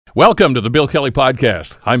Welcome to the Bill Kelly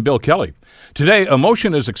Podcast. I'm Bill Kelly. Today, a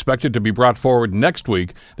motion is expected to be brought forward next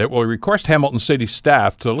week that will request Hamilton City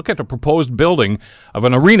staff to look at the proposed building of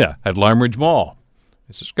an arena at Limeridge Mall.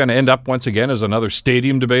 This is going to end up once again as another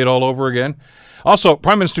stadium debate all over again. Also,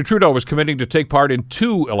 Prime Minister Trudeau is committing to take part in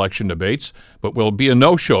 2 election debates, but will be a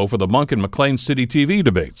no-show for the Munk and Maclean CityTV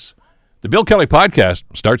debates. The Bill Kelly Podcast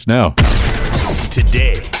starts now.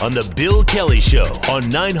 Today on the Bill Kelly Show on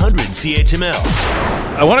 900 CHML.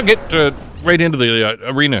 I want to get right into the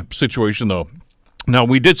arena situation, though. Now,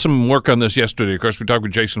 we did some work on this yesterday. Of course, we talked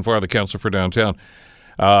with Jason Farr, the councillor for downtown,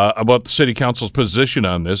 about the City Council's position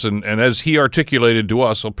on this. And as he articulated to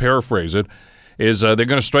us, I'll paraphrase it, is they're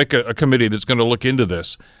going to strike a committee that's going to look into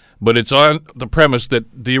this. But it's on the premise that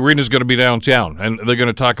the arena is going to be downtown, and they're going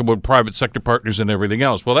to talk about private sector partners and everything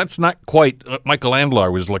else. Well, that's not quite what Michael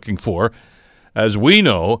Andlar was looking for. As we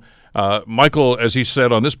know, Michael, as he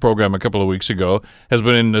said on this program a couple of weeks ago, has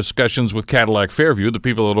been in discussions with Cadillac Fairview, the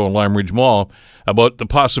people that own Limeridge Mall, about the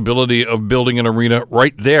possibility of building an arena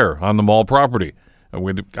right there on the mall property,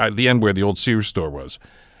 at the end where the old Sears store was.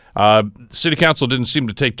 City Council didn't seem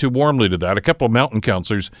to take too warmly to that. A couple of mountain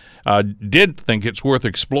councillors did think it's worth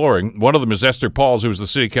exploring. One of them is Esther Pauls, who is the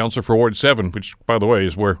City Councillor for Ward 7, which, by the way,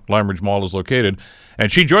 is where Limeridge Mall is located. And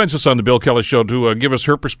she joins us on the Bill Kelly Show to give us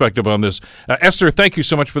her perspective on this. Esther, thank you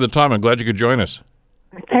so much for the time. I'm glad you could join us.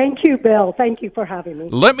 Thank you, Bill. Thank you for having me.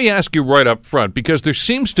 Let me ask you right up front, because there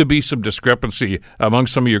seems to be some discrepancy among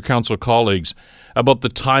some of your council colleagues about the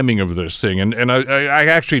timing of this thing. And I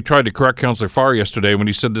actually tried to correct Councillor Farr yesterday when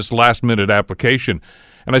he said this last-minute application.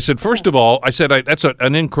 And I said, first of all, that's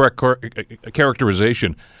an incorrect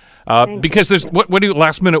characterization. Because there's what do you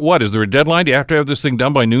last minute? What is there a deadline? Do you have to have this thing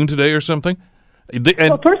done by noon today or something?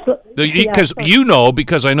 Because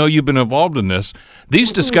because I know you've been involved in this.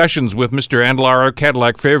 These discussions with Mr. Andlar,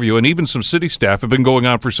 Cadillac Fairview, and even some city staff have been going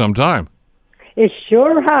on for some time. It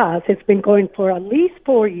sure has. It's been going for at least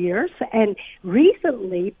 4 years. And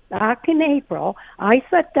recently, back in April, I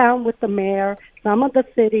sat down with the mayor, some of the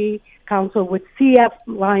city council, with CF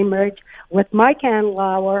Limeridge, with Mike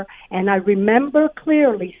Andlar, and I remember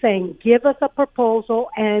clearly saying, give us a proposal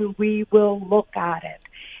and we will look at it.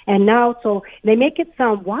 And now, so they make it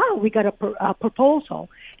sound, wow, we got a proposal.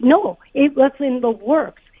 No, it was in the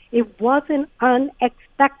works. It wasn't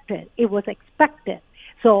unexpected. It was expected.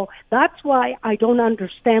 So that's why I don't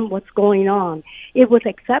understand what's going on. It was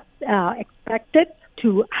expected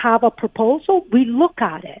to have a proposal. We look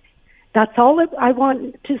at it. That's all I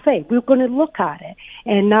want to say. We're going to look at it.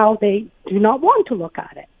 And now they do not want to look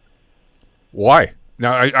at it. Why?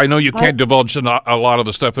 Now, I know you can't divulge a lot of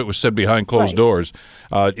the stuff that was said behind closed doors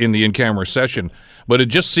in the in-camera session, but it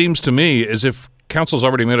just seems to me as if Council's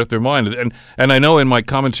already made up their mind. And I know in my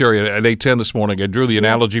commentary at 8:10 this morning, I drew the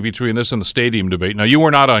analogy between this and the stadium debate. Now, you were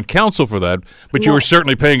not on council for that, but you were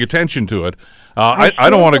certainly paying attention to it. I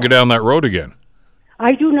don't want to go down that road again.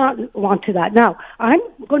 I do not want to that. Now, I'm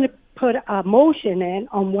going to put a motion in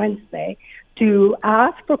on Wednesday to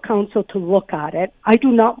ask for council to look at it. I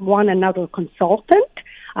do not want another consultant.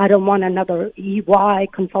 I don't want another EY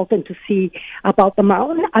consultant to see about the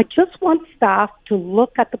mountain. I just want staff to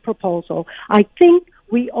look at the proposal. I think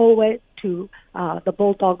we owe it to the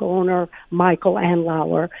Bulldog owner, Michael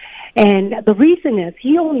Andlar. And the reason is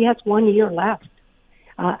he only has 1 year left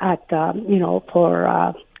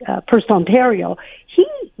for First Ontario. He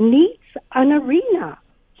needs an arena.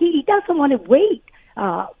 He doesn't want to wait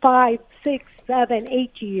 5, 6, 7,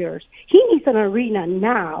 8 years. He needs an arena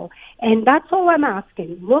now, and that's all I'm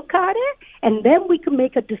asking. Look at it, and then we can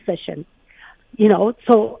make a decision.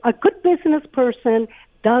 So a good business person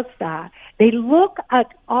does that. They look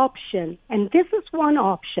at option, and this is one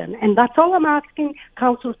option, and that's all I'm asking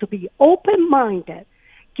council to be open-minded.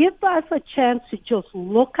 Give us a chance to just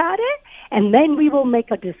look at it, and then we will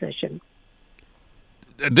make a decision.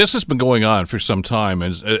 This has been going on for some time,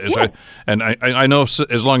 I know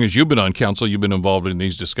as long as you've been on council, you've been involved in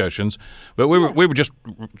these discussions. But we were just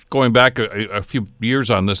going back a few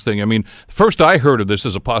years on this thing. I mean, first I heard of this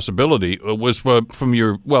as a possibility was from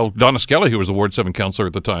Donna Skelly, who was the Ward 7 councillor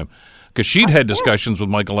at the time, because she'd had discussions with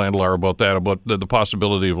Michael Andlar about the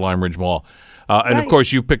possibility of Limeridge Mall. And of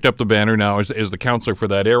course, you picked up the banner now as the councillor for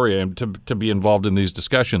that area and to be involved in these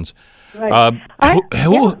discussions. Right.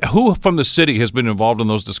 Who from the city has been involved in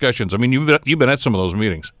those discussions? I mean, you've been at some of those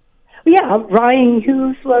meetings. Yeah, Ryan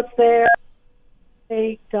Hughes was there.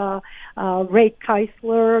 Ray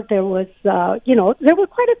Keisler. There was, there were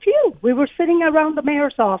quite a few. We were sitting around the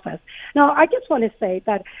mayor's office. Now, I just want to say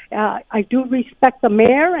that I do respect the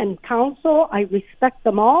mayor and council. I respect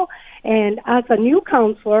them all. And as a new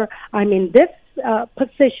councillor, I'm in this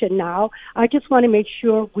position now, I just want to make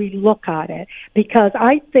sure we look at it, because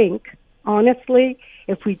I think, honestly,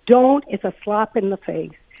 if we don't, it's a slap in the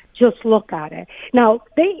face. Just look at it. Now,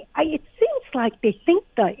 it seems like they think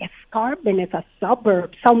the escarpment is a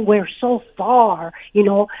suburb somewhere so far.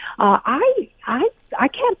 I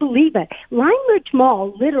can't believe it. Limeridge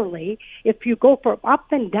Mall, literally, if you go from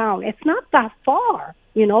up and down, it's not that far,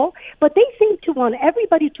 But they seem to want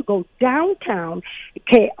everybody to go downtown,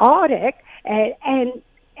 chaotic,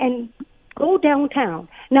 and go downtown.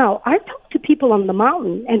 Now, I've talked to people on the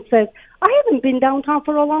mountain and said, I haven't been downtown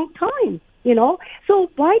for a long time, So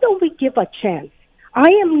why don't we give a chance? I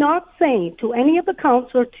am not saying to any of the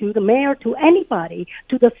councillors, to the mayor, to anybody,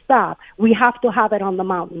 to the staff, we have to have it on the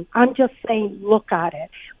mountain. I'm just saying, look at it.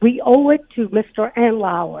 We owe it to Mr.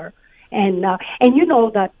 Lauer. And you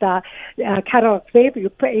know that Cadillac Fairview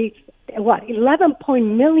pays,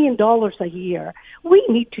 $11 million a year. We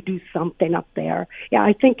need to do something up there. Yeah,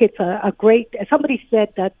 I think it's a great, somebody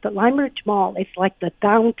said that the Limeridge Mall is like the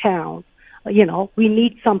downtown. We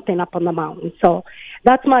need something up on the mountain. So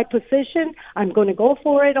that's my position. I'm going to go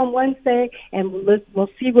for it on Wednesday, and we'll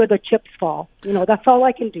see where the chips fall. That's all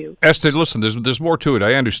I can do. Esther, listen, there's more to it.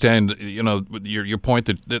 I understand, your point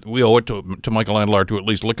that we owe it to Michael Andlar to at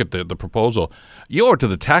least look at the proposal. You owe it to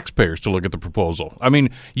the taxpayers to look at the proposal. I mean,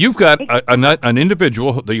 you've got an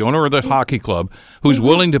individual, the owner of the hockey club, who's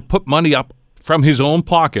willing to put money up from his own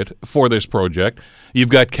pocket for this project. You've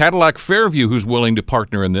got Cadillac Fairview, who's willing to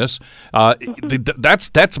partner in this.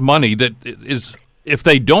 That's money that is, if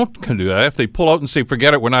they don't do that, if they pull out and say,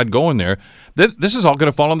 forget it, we're not going there, this is all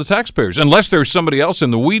going to fall on the taxpayers, unless there's somebody else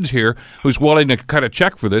in the weeds here who's willing to cut a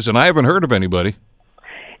check for this, and I haven't heard of anybody.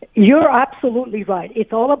 You're absolutely right.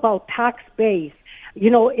 It's all about tax base.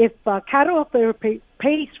 If Cadillac Fairview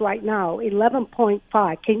pays right now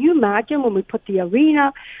 11.5, can you imagine when we put the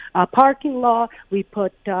arena, parking lot, we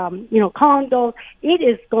put condos? It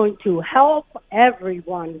is going to help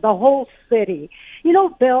everyone, the whole city.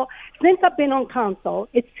 Bill, since I've been on council,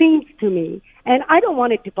 it seems to me, and I don't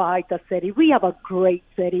want to divide the city. We have a great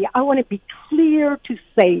city. I want to be clear to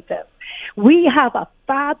say this. We have a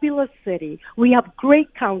fabulous city. We have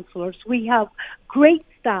great councillors. We have great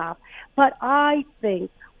staff. But I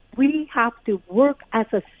think we have to work as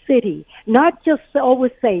a city, not just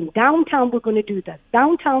always saying, downtown we're going to do this,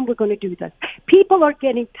 downtown we're going to do this. People are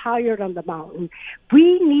getting tired on the mountain.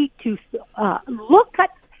 We need to look at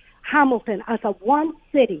Hamilton as a one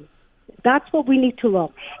city. That's what we need to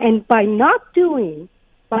look. And by not looking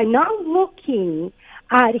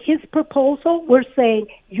at his proposal, we're saying,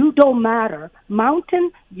 you don't matter.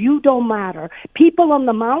 Mountain, you don't matter. People on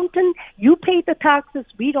the mountain, you pay the taxes,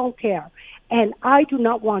 we don't care. And I do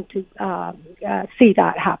not want to see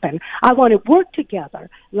that happen. I want to work together.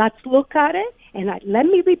 Let's look at it. And let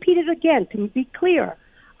me repeat it again to be clear.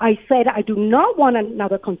 I said I do not want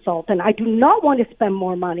another consultant. I do not want to spend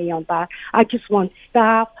more money on that. I just want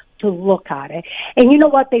staff to look at it. And you know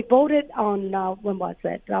what? They voted on, when was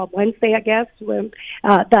it? Wednesday, I guess,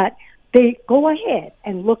 that they go ahead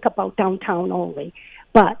and look about downtown only.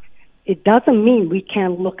 But it doesn't mean we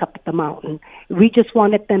can't look up at the mountain. We just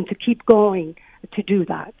wanted them to keep going to do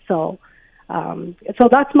that. So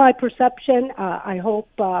that's my perception. I hope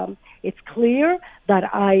it's clear that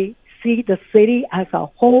I see the city as a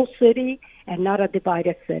whole city and not a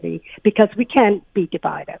divided city, because we can't be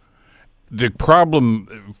divided. The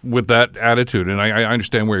problem with that attitude, and I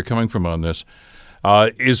understand where you're coming from on this,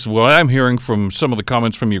 is what I'm hearing from some of the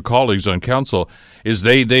comments from your colleagues on council, is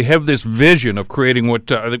they have this vision of creating what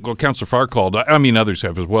Councillor Farr called, I mean others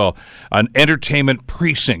have as well, an entertainment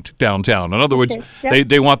precinct downtown. In other words,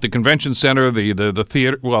 they want the convention center, the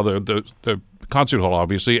theater, well, the concert hall,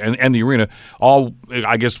 obviously, and the arena, all,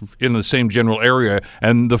 I guess, in the same general area.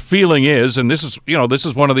 And the feeling is, and this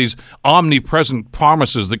is one of these omnipresent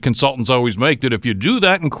promises that consultants always make, that if you do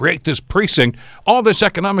that and create this precinct, all this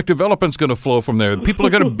economic development's going to flow from there. People are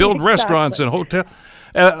going to build Exactly. restaurants and hotels.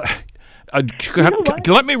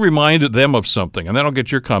 Let me remind them of something, and then I'll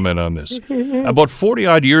get your comment on this. About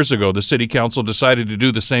 40-odd years ago, the city council decided to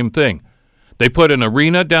do the same thing. They put an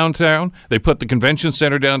arena downtown, they put the convention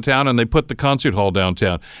center downtown, and they put the concert hall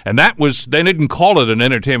downtown. And they didn't call it an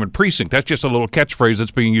entertainment precinct. That's just a little catchphrase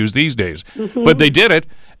that's being used these days. But they did it.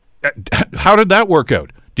 How did that work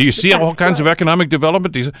out? Do you see all kinds of economic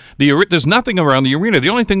development? There's nothing around the arena. The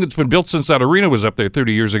only thing that's been built since that arena was up there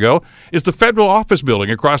 30 years ago is the federal office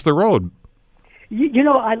building across the road.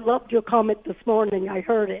 I loved your comment this morning. I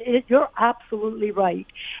heard it. You're absolutely right.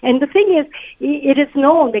 And the thing is, it is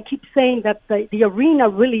known. They keep saying that the arena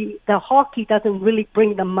really, the hockey doesn't really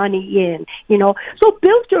bring the money in. So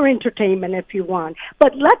build your entertainment if you want.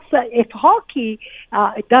 But if hockey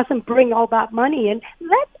doesn't bring all that money in,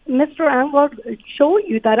 let Mr. Anwar show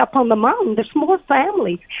you that up on the mountain, there's more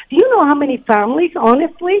families. Do you know how many families,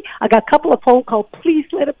 honestly? I got a couple of phone calls. Please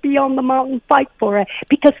let it be on the mountain, fight for it.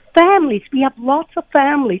 Because families, we have lots of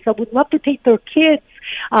families that would love to take their kids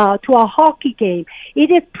to a hockey game.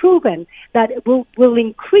 It is proven that it will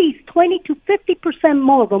increase 20 to 50%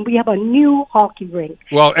 more when we have a new hockey rink.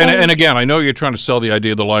 Well, and again, I know you're trying to sell the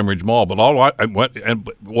idea of the Limeridge Mall, but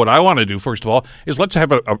what I want to do, first of all, is let's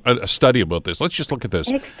have a study about this. Let's just look at this.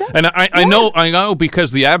 Exactly. And I know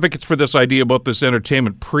because the advocates for this idea about this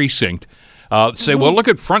entertainment precinct say, well, look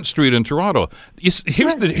at Front Street in Toronto.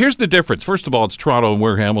 Here's the difference. First of all, it's Toronto and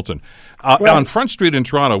we're Hamilton. On Front Street in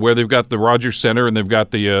Toronto, where they've got the Rogers Centre and they've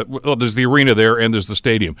got there's the arena there and there's the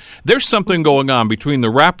stadium. There's something going on between the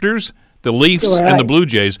Raptors, the Leafs, and the Blue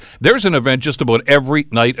Jays. There's an event just about every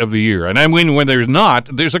night of the year. And I mean, when there's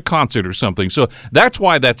not, there's a concert or something. So that's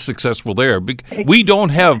why that's successful there. We don't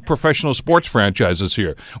have professional sports franchises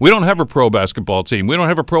here. We don't have a pro basketball team. We don't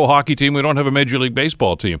have a pro hockey team. We don't have a Major League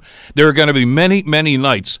Baseball team. There are going to be many, many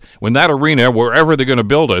nights when that arena, wherever they're going to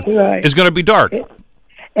build it, is going to be dark.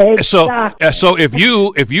 Exactly. So if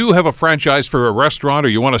you have a franchise for a restaurant or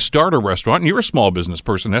you want to start a restaurant, and you're a small business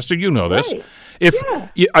person, Esther, you know this.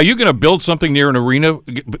 Are you going to build something near an arena,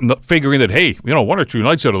 figuring that, hey, 1 or 2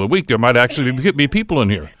 nights out of the week there might actually be people in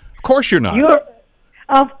here? Of course you're not.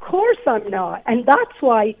 Of course I'm not. And that's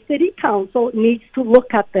why City Council needs to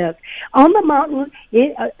look at this. On the mountain,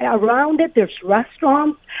 around it, there's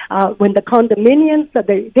restaurants. When the condominiums,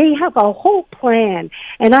 they have a whole plan.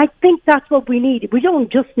 And I think that's what we need. We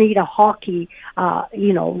don't just need a hockey,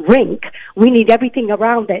 rink. We need everything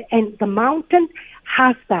around it. And the mountain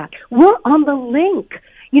has that. We're on the link.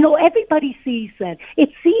 Everybody sees it.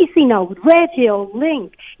 It's easy now. Red Hill,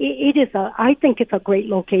 Link. I think it's a great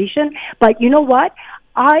location. But you know what?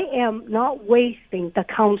 I am not wasting the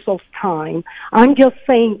council's time. I'm just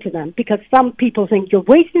saying to them, because some people think you're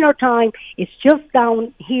wasting our time. It's just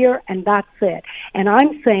down here and that's it. And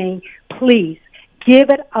I'm saying, please, give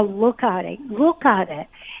it a look at it. Look at it.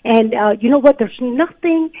 And you know what? There's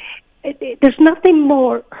nothing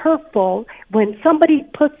more hurtful when somebody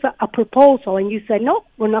puts a proposal and you say, no,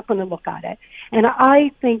 we're not going to look at it. And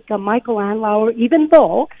I think Michael Anlauer, even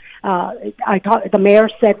though the mayor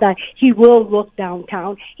said that he will look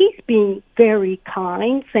downtown, he's being very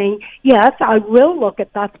kind, saying, yes, I will look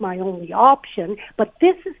at that's my only option, but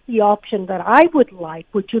this is the option that I would like.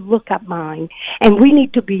 Would you look at mine? And we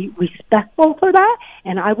need to be respectful for that,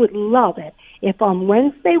 and I would love it if on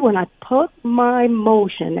Wednesday when I put my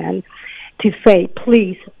motion in to say,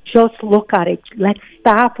 please, just look at it, let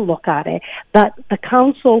staff look at it, that the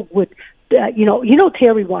council would,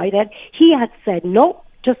 Terry Whitehead, he had said, nope,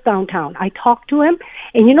 just downtown. I talked to him,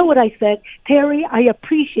 and you know what I said? Terry, I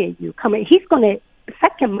appreciate you coming. He's going to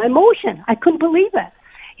second my motion. I couldn't believe it.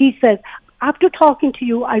 He says, after talking to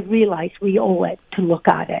you, I realized we owe it to look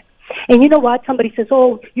at it. And you know what? Somebody says,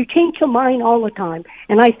 oh, you change your mind all the time.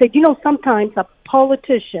 And I said, sometimes a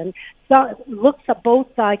politician looks at both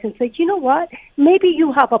sides and says, you know what? Maybe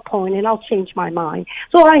you have a point, and I'll change my mind.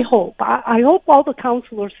 So I hope all the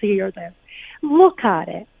councillors hear this. Look at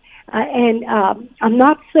it. And I'm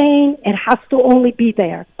not saying it has to only be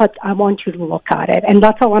there, but I want you to look at it. And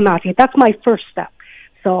that's all I'm asking. That's my first step.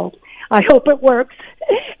 So I hope it works.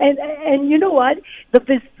 And you know what? The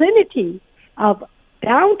vicinity of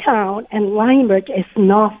downtown and Limeridge is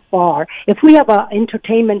not far. If we have an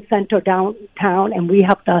entertainment center downtown and we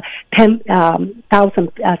have the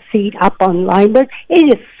 10,000 seat up on Limeridge,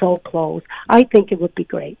 it is so close. I think it would be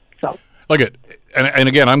great. So look at. And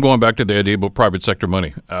again, I'm going back to the idea about private sector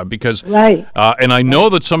money because, right. And I know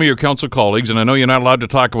that some of your council colleagues, and I know you're not allowed to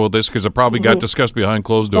talk about this because it probably got discussed behind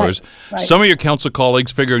closed doors. Right. Some of your council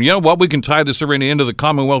colleagues figuring, we can tie this arena into the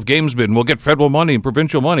Commonwealth Games bid and we'll get federal money and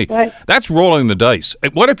provincial money. Right. That's rolling the dice.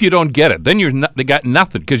 What if you don't get it? Then they got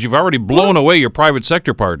nothing because you've already blown away your private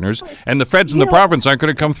sector partners, and the feds in the province aren't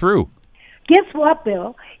going to come through. Guess what,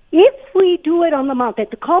 Bill? If we do it on the mountain,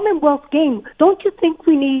 at the Commonwealth game, don't you think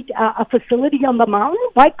we need a facility on the mountain?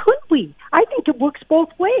 Why couldn't we? I think it works both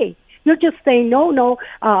ways. You're just saying, no,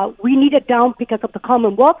 we need it down because of the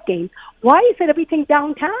Commonwealth game. Why is it everything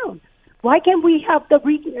downtown? Why can't we have the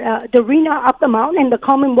arena up the mountain and the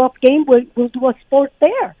Commonwealth game, we'll do a sport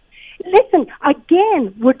there? Listen,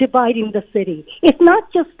 again, we're dividing the city. It's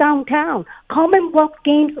not just downtown. Commonwealth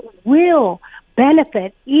games will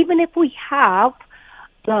benefit, even if we have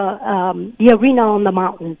the arena on the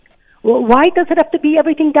mountain. Well, why does it have to be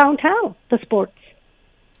everything downtown, the sports?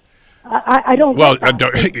 I don't. Well,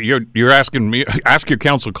 you're asking me. Ask your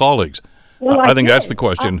council colleagues. Well, I think that's the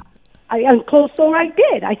question. And close door, I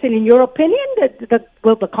did. I said, in your opinion,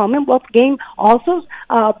 will the Commonwealth game also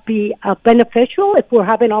be beneficial if we're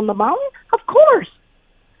having on the mountain? Of course.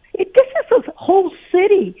 This is a whole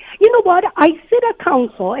city. You know what? I sit at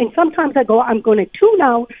council, and sometimes I go, I'm going to tune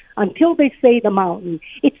out until they say the mountain.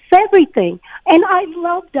 It's everything. And I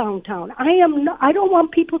love downtown. I don't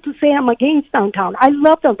want people to say I'm against downtown. I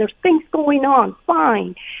love them. There's things going on,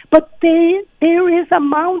 fine. But there is a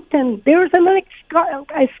mountain. There's an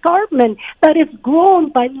escarpment that is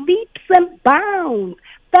grown by leaps and bounds.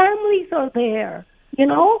 Families are there, you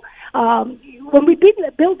know? When we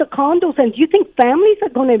build the condos, and do you think families are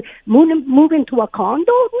going to move into a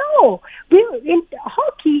condo? No.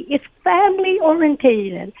 Hockey is family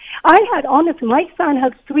orientated. Honestly, my son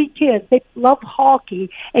has 3 kids. They love hockey.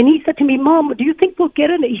 And he said to me, Mom, do you think we'll get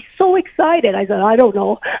in it? He's so excited. I said, I don't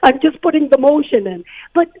know. I'm just putting the motion in.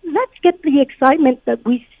 But let's get the excitement that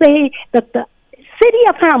we say that the city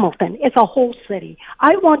of Hamilton is a whole city.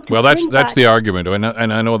 I want to. Well, that's the argument. And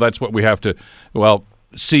I know that's what we have to,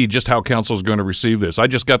 see just how council is going to receive this. I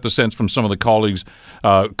just got the sense from some of the colleagues'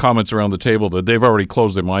 comments around the table that they've already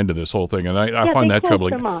closed their mind to this whole thing, and I find that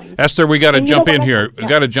troubling. Esther, we got to jump in here. We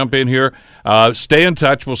got to jump in here. Stay in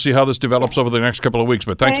touch. We'll see how this develops over the next couple of weeks.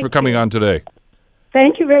 But thanks for coming on today.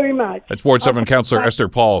 Thank you very much. That's Ward 7 Councillor Esther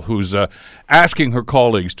Pauls, who's asking her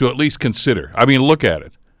colleagues to at least consider. I mean, look at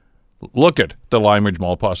it. Look at the Limeridge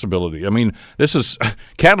Mall possibility. I mean, this is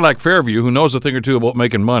Cadillac Fairview, who knows a thing or two about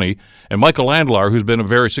making money, and Michael Landlar, who's been a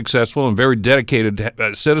very successful and very dedicated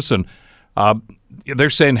citizen. They're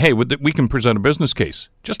saying, hey, we can present a business case.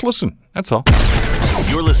 Just listen. That's all.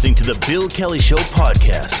 You're listening to the Bill Kelly Show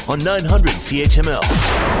podcast on 900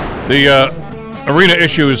 CHML. The arena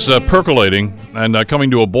issue is percolating and coming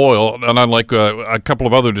to a boil, and unlike a couple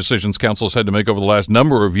of other decisions council's had to make over the last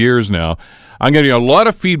number of years now, I'm getting a lot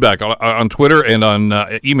of feedback on Twitter and on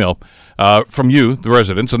email from you, the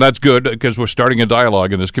residents, and that's good because we're starting a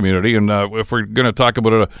dialogue in this community, and if we're going to talk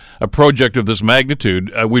about a project of this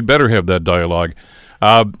magnitude, we'd better have that dialogue.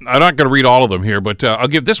 I'm not going to read all of them here, but I'll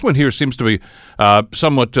give this one here seems to be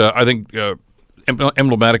somewhat, I think,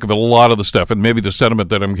 emblematic of a lot of the stuff and maybe the sentiment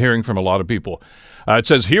that I'm hearing from a lot of people. It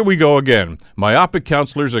says, here we go again. Myopic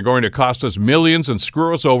councillors are going to cost us millions and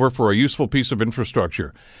screw us over for a useful piece of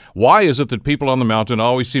infrastructure. Why is it that people on the mountain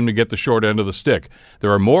always seem to get the short end of the stick?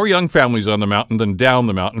 There are more young families on the mountain than down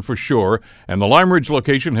the mountain for sure, and the Limeridge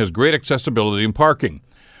location has great accessibility and parking.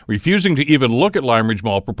 Refusing to even look at Limeridge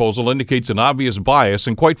Mall proposal indicates an obvious bias,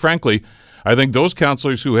 and quite frankly, I think those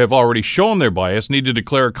councillors who have already shown their bias need to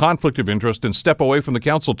declare a conflict of interest and step away from the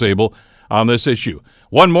council table on this issue.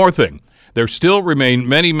 One more thing. There still remain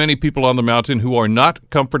many, many people on the mountain who are not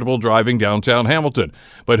comfortable driving downtown Hamilton,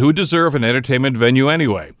 but who deserve an entertainment venue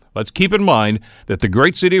anyway. Let's keep in mind that the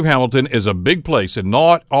great city of Hamilton is a big place, and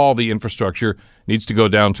not all the infrastructure needs to go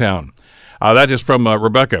downtown. That is from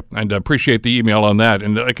Rebecca, and I appreciate the email on that.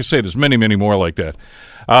 And like I say, there's many, many more like that.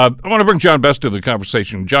 I want to bring John Best to the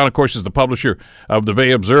conversation. John, of course, is the publisher of the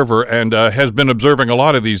Bay Observer and has been observing a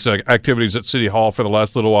lot of these activities at City Hall for the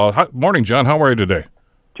last little while. Morning, John. How are you today?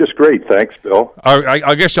 Just great, thanks, Bill.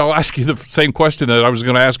 I guess I'll ask you the same question that I was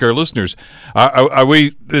going to ask our listeners.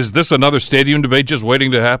 Is this another stadium debate just waiting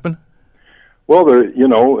to happen? Well,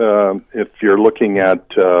 if you're looking at,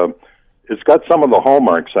 it's got some of the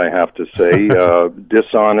hallmarks, I have to say,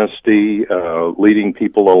 dishonesty, leading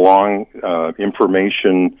people along,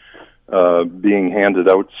 information being handed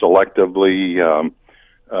out selectively,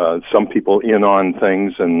 some people in on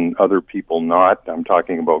things and other people not. I'm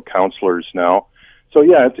talking about councillors now. So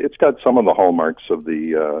yeah, it's got some of the hallmarks of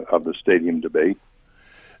the stadium debate.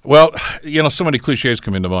 Well, so many cliches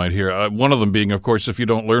come into mind here. One of them being, of course, if you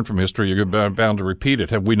don't learn from history, you're bound to repeat it.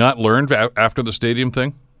 Have we not learned after the stadium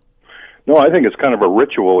thing? No, I think it's kind of a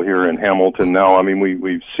ritual here in Hamilton now. I mean,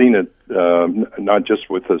 we've seen it not just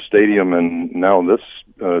with the stadium and now this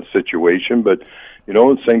situation, but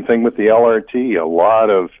same thing with the LRT. A lot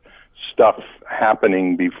of stuff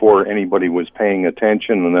happening before anybody was paying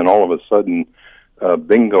attention, and then all of a sudden,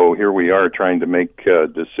 bingo, here we are trying to make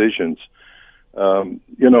decisions. I'm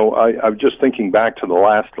just thinking back to the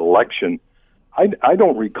last election. I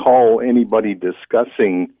don't recall anybody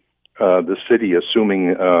discussing the city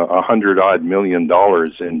assuming $100-odd million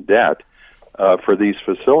in debt for these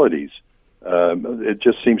facilities. It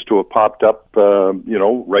just seems to have popped up,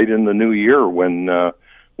 right in the new year when the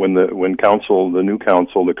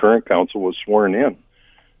current council was sworn in.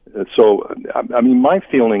 So, I mean, my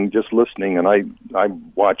feeling just listening, and I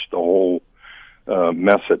watched the whole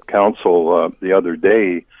mess at council the other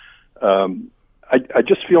day. I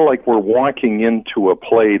just feel like we're walking into a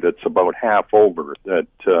play that's about half over. That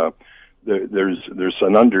there's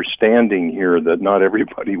an understanding here that not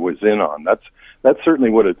everybody was in on. That's certainly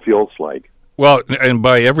what it feels like. Well, and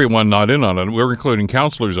by everyone not in on it, we're including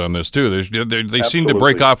councillors on this too. They seem to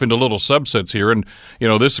break off into little subsets here, and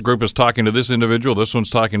this group is talking to this individual, this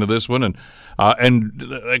one's talking to this one, and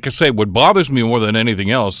like I say, what bothers me more than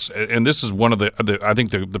anything else, and this is one of I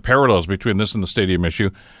think the parallels between this and the stadium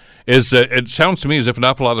issue, is that it sounds to me as if an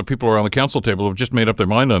awful lot of people around the council table have just made up their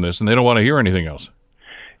mind on this, and they don't want to hear anything else.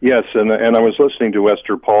 Yes, and I was listening to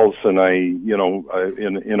Esther Pauls, and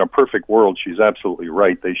in a perfect world, she's absolutely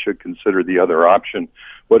right. They should consider the other option.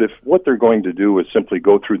 But if what they're going to do is simply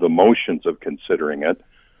go through the motions of considering it,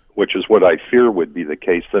 which is what I fear would be the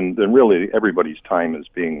case, then really everybody's time is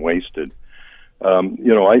being wasted.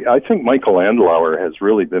 I think Michael Andlauer has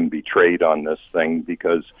really been betrayed on this thing,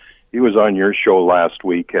 because he was on your show last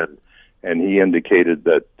week, and he indicated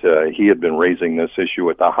that he had been raising this issue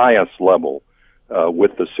at the highest level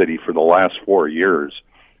with the city for the last 4 years,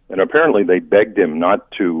 and apparently they begged him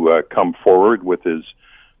not to come forward with his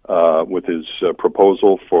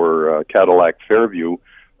proposal for Cadillac Fairview.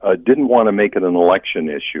 Didn't want to make it an election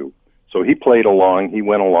issue, so he played along. He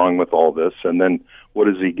went along with all this, and then what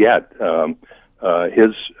does he get?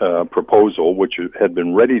 His proposal, which had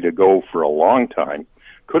been ready to go for a long time,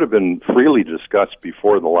 could have been freely discussed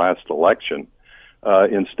before the last election.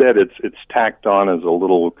 Instead, it's tacked on as a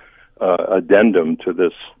little addendum to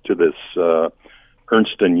this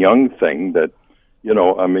Ernst & Young thing that,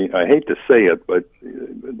 I mean, I hate to say it, but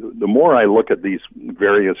the more I look at these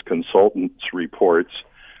various consultants' reports,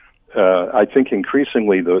 I think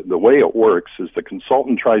increasingly the way it works is the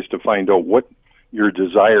consultant tries to find out what your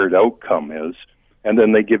desired outcome is, and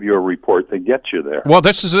then they give you a report that gets you there. Well,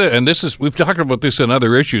 this is it, and we've talked about this in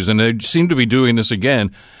other issues, and they seem to be doing this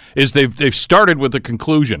again, is they've started with a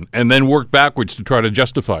conclusion and then worked backwards to try to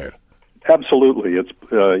justify it. Absolutely. It's,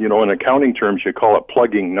 in accounting terms, you call it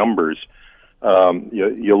plugging numbers.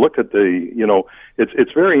 You look at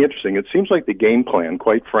it's very interesting. It seems like the game plan,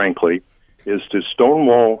 quite frankly, is to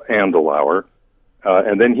stonewall Andlauer,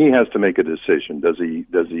 and then he has to make a decision. Does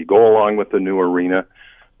he go along with the new arena,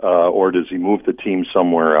 or does he move the team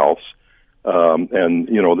somewhere else? And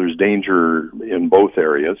there's danger in both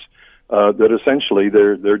areas. That essentially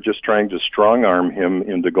they're just trying to strong arm him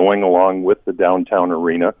into going along with the downtown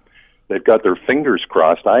arena. They've got their fingers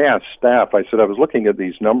crossed. I asked staff, I said, I was looking at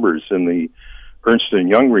these numbers in the Ernst &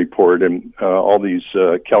 Young report and all these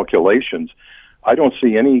calculations. I don't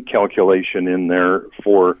see any calculation in there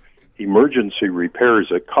for emergency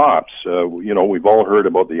repairs at COPS. We've all heard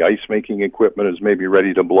about the ice-making equipment is maybe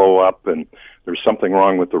ready to blow up, and there's something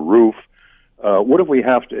wrong with the roof. What if we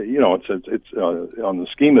have to, it's on the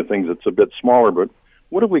scheme of things, it's a bit smaller, but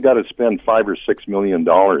what if we got to spend $5 or $6 million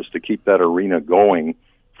to keep that arena going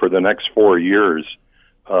for the next 4 years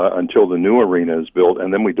until the new arena is built,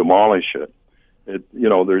 and then we demolish it?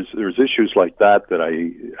 There's issues like that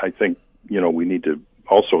I think we need to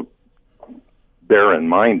also bear in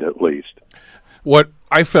mind at least. What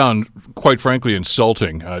I found, quite frankly,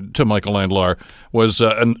 insulting to Michael Andlauer was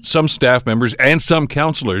some staff members and some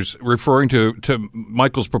councillors referring to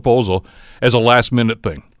Michael's proposal as a last-minute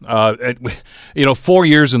thing. 4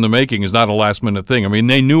 years in the making is not a last-minute thing. I mean,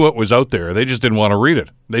 they knew it was out there. They just didn't want to read it.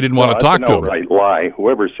 They didn't want to talk to him. That's an outright lie.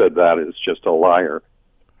 Whoever said that is just a liar.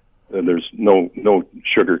 And there's no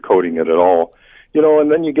sugarcoating it at all.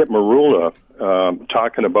 And then you get Marula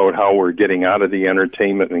talking about how we're getting out of the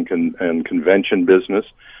entertainment and convention business,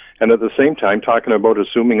 and at the same time talking about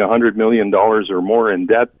assuming $100 million or more in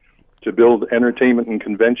debt to build entertainment and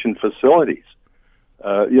convention facilities.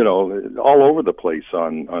 All over the place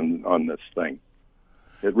on this thing.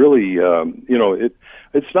 It really,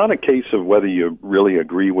 it's not a case of whether you really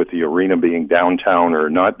agree with the arena being downtown or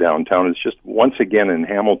not downtown. It's just, once again, in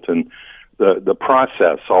Hamilton, the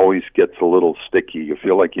process always gets a little sticky. You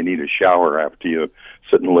feel like you need a shower after you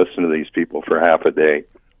sit and listen to these people for half a day.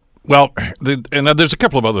 Well, and there's a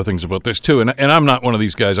couple of other things about this, too, and I'm not one of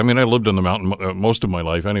these guys. I mean, I lived on the mountain most of my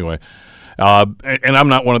life anyway. And I'm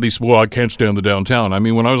not one of these, I can't stand the downtown. I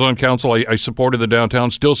mean, when I was on council, I supported the downtown,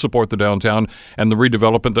 still support the downtown, and the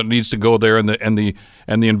redevelopment that needs to go there, and the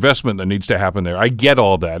investment that needs to happen there. I get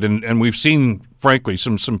all that, and we've seen, frankly,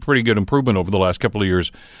 some pretty good improvement over the last couple of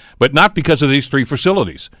years, but not because of these three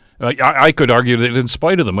facilities. I could argue that in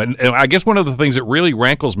spite of them. And I guess one of the things that really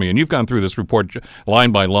rankles me, and you've gone through this report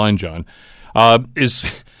line by line, John, is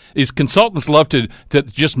is consultants love to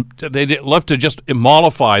just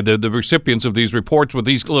mollify the recipients of these reports with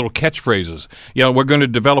these little catchphrases. You know, we're going to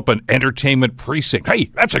develop an entertainment precinct.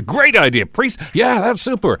 Hey, that's a great idea. Yeah, that's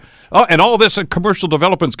super. Oh, and all this commercial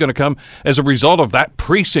development's going to come as a result of that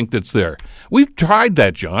precinct that's there. We've tried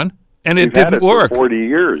that, John, and it didn't work. For 40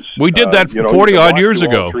 years. We did that 40-odd years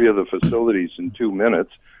ago. All three of the facilities in 2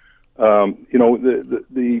 minutes.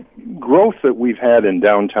 The growth that we've had in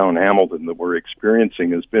downtown Hamilton that we're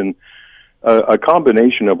experiencing has been a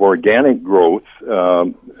combination of organic growth,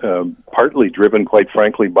 partly driven, quite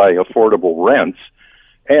frankly, by affordable rents.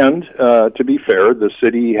 And to be fair, the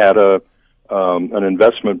city had an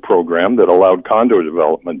investment program that allowed condo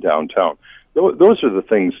development downtown. Those are the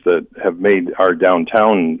things that have made our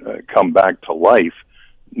downtown come back to life,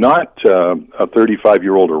 not a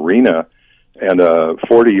 35-year-old arena and a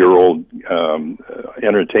 40-year-old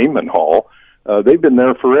entertainment hall. They've been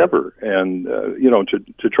there forever. And,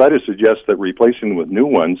 to try to suggest that replacing them with new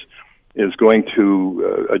ones is going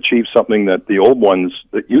to achieve something that the old ones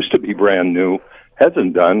that used to be brand new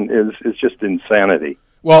hasn't done is just insanity.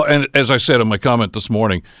 Well, and as I said in my comment this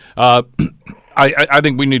morning, I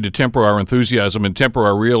think we need to temper our enthusiasm and temper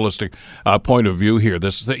our realistic point of view here.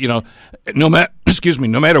 No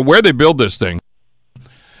matter where they build this thing,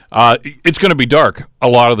 it's going to be dark a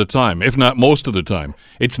lot of the time, if not most of the time.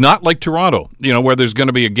 It's not like Toronto, where there's going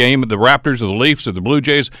to be a game of the Raptors or the Leafs or the Blue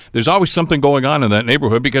Jays. There's always something going on in that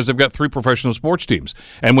neighborhood because they've got 3 professional sports teams.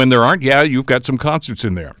 And when there aren't, you've got some concerts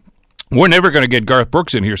in there. We're never going to get Garth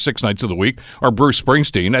Brooks in here 6 nights of the week or Bruce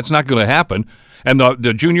Springsteen. That's not going to happen. And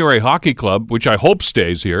the Junior A Hockey Club, which I hope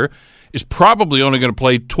stays here, is probably only going to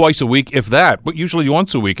play twice a week, if that, but usually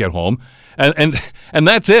once a week at home. And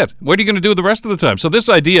that's it. What are you going to do the rest of the time? So this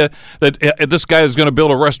idea that this guy is going to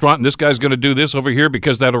build a restaurant and this guy's going to do this over here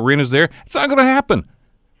because that arena's there, it's not going to happen.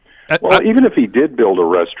 Well, even if he did build a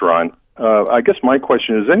restaurant, I guess my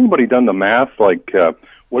question is, has anybody done the math?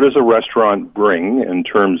 What does a restaurant bring in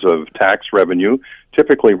terms of tax revenue?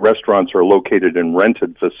 Typically, restaurants are located in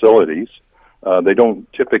rented facilities. They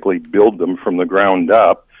don't typically build them from the ground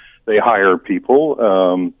up. They hire people.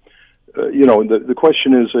 The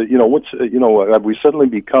question is, have we suddenly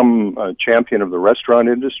become a champion of the restaurant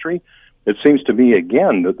industry? It seems to me,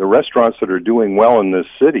 again, that the restaurants that are doing well in this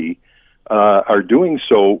city are doing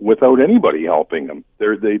so without anybody helping them.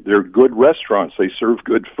 They're good restaurants. They serve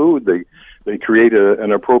good food. They create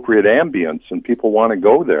an appropriate ambience, and people want to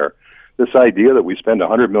go there. This idea that we spend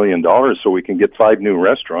 $100 million so we can get 5 new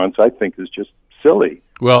restaurants, I think, is just silly.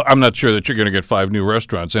 Well, I'm not sure that you're going to get 5 new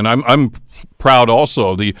restaurants, and I'm proud also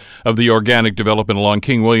of the organic development along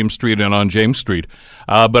King William Street and on James Street.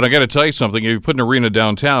 But I got to tell you something: if you put an arena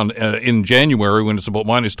downtown in January when it's about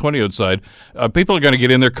 -20 outside, people are going to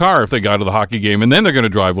get in their car if they got to the hockey game, and then they're going to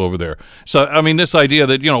drive over there. So, I mean, this idea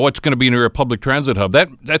that what's going to be near a public transit hub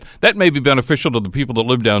that may be beneficial to the people that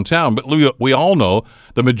live downtown, but we all know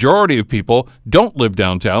the majority of people don't live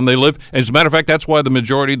downtown. They live, as a matter of fact, that's why the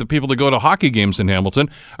majority of the people that go to hockey games in Hamilton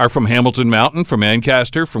are from Hamilton Mountain, from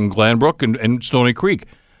Ancaster, from Glanbrook, and Stony Creek.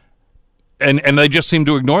 And they just seem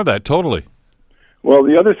to ignore that totally. Well,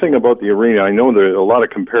 the other thing about the arena, I know that a lot of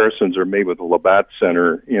comparisons are made with the Labatt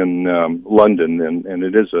Centre in London, and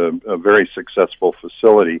it is a very successful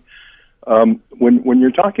facility. When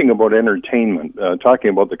you're talking about entertainment, talking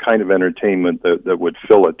about the kind of entertainment that would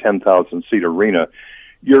fill a 10,000-seat arena,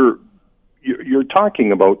 you're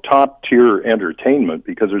talking about top-tier entertainment,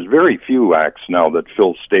 because there's very few acts now that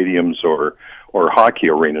fill stadiums or hockey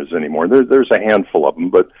arenas anymore. There's a handful of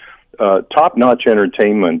them, but top-notch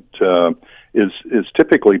entertainment is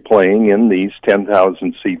typically playing in these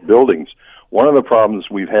 10,000-seat buildings. One of the problems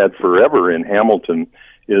we've had forever in Hamilton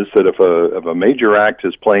is that if a major act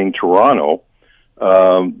is playing Toronto,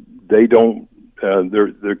 they don't.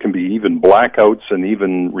 There can be even blackouts and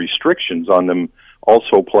even restrictions on them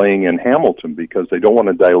also playing in Hamilton, because they don't want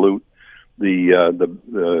to dilute the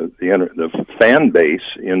fan base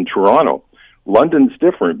in Toronto. London's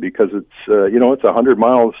different because it's 100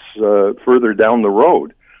 miles further down the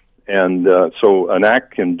road, and so an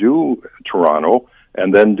act can do Toronto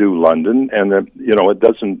and then do London, and it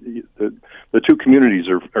doesn't. The two communities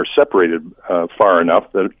are separated far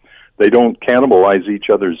enough that they don't cannibalize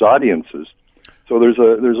each other's audiences. So there's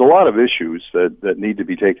a lot of issues that need to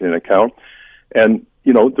be taken into account. And,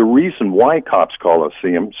 the reason why Cops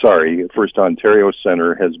Coliseum, First Ontario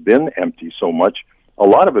Centre, has been empty so much, a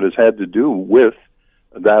lot of it has had to do with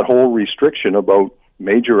that whole restriction about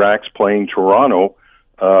major acts playing Toronto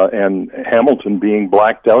and Hamilton being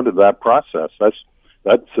blacked out of that process.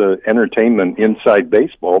 That's entertainment inside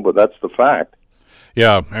baseball, but that's the fact.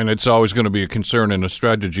 Yeah, and it's always going to be a concern and a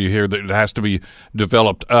strategy here that has to be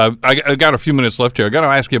developed. I got a few minutes left here. I got to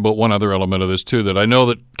ask you about one other element of this, too, that I know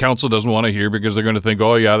that council doesn't want to hear because they're going to think,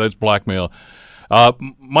 oh, yeah, that's blackmail.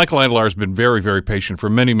 Michael Andlar has been very, very patient for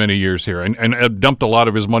many, many years here and dumped a lot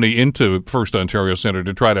of his money into First Ontario Centre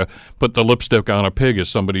to try to put the lipstick on a pig, as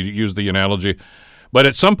somebody used the analogy. But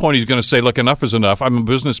at some point he's going to say, look, enough is enough. I'm a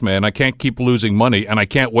businessman. I can't keep losing money, and I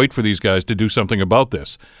can't wait for these guys to do something about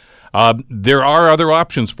this. There are other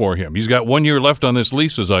options for him. He's got 1 year left on this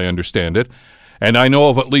lease, as I understand it, and I know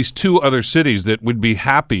of at least 2 other cities that would be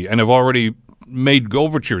happy and have already made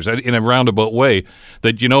overtures in a roundabout way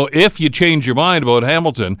that, if you change your mind about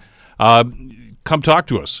Hamilton, come talk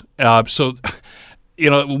to us. So,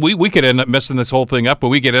 we could end up messing this whole thing up, but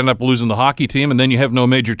we could end up losing the hockey team, and then you have no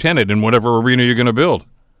major tenant in whatever arena you're going to build.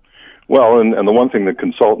 Well, and the one thing the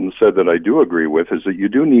consultant said that I do agree with is that you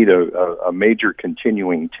do need a major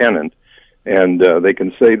continuing tenant, and they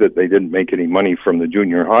can say that they didn't make any money from the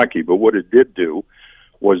junior hockey, but what it did do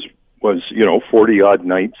was 40-odd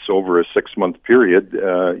nights over a 6-month period.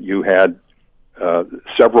 You had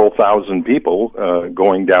several thousand people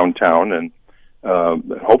going downtown and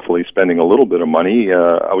hopefully spending a little bit of money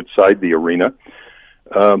outside the arena.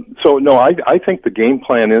 So, no, I think the game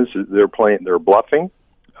plan is they're bluffing.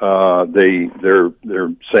 They're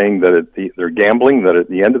saying that they're gambling that at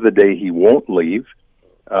the end of the day he won't leave,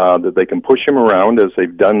 that they can push him around as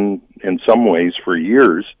they've done in some ways for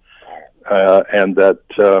years, and that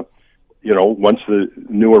once the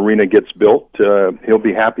new arena gets built, he'll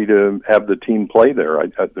be happy to have the team play there.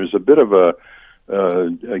 There's a bit of a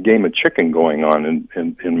game of chicken going on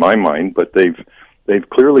in my mind, but they've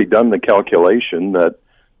clearly done the calculation that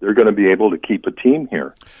they're going to be able to keep a team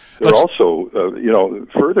here. They're also,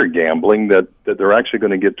 further gambling that they're actually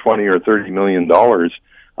going to get $20 or $30 million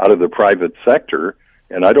out of the private sector,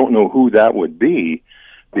 and I don't know who that would be,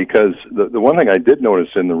 because the one thing I did notice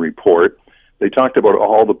in the report, they talked about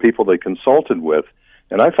all the people they consulted with,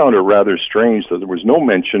 and I found it rather strange that there was no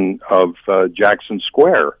mention of Jackson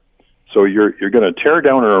Square. So you're going to tear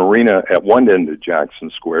down an arena at one end of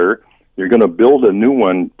Jackson Square. You're going to build a new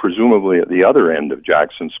one, presumably at the other end of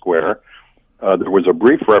Jackson Square. There was a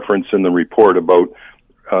brief reference in the report about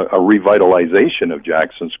a revitalization of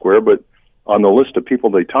Jackson Square, but on the list of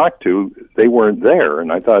people they talked to, they weren't there.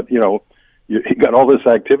 And I thought, you got all this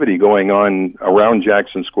activity going on around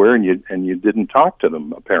Jackson Square, and you didn't talk to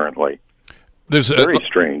them, apparently. There's very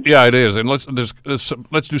strange. Yeah, it is. And let's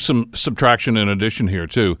do some subtraction in addition here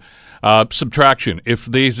too. Subtraction. If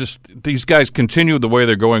these guys continue the way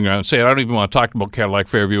they're going on, say I don't even want to talk about Cadillac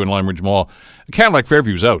Fairview and Limeridge Mall. Cadillac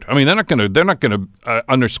Fairview's out. I mean, they're not going to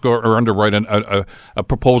underscore or underwrite a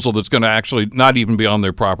proposal that's going to actually not even be on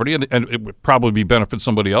their property, and it would probably benefit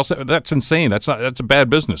somebody else. That's insane. That's a bad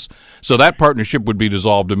business. So that partnership would be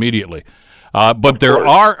dissolved immediately. But there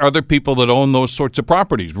are other people that own those sorts of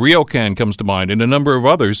properties. RioCan comes to mind, and a number of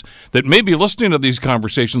others that may be listening to these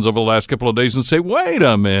conversations over the last couple of days and say, wait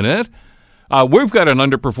a minute, we've got an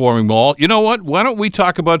underperforming mall. You know what? Why don't we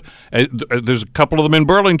talk about, there's a couple of them in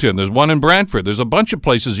Burlington. There's one in Brantford. There's a bunch of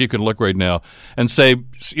places you can look right now and say,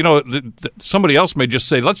 somebody else may just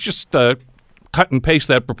say, let's just cut and paste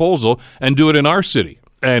that proposal and do it in our city.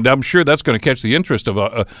 And I'm sure that's going to catch the interest of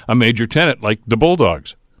a major tenant like the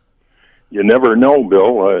Bulldogs. You never know,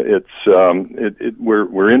 Bill.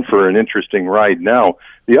 We're in for an interesting ride now.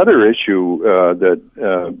 The other issue that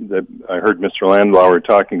I heard Mr. Landauer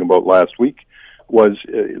talking about last week was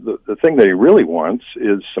the thing that he really wants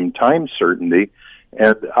is some time certainty,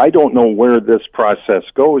 and I don't know where this process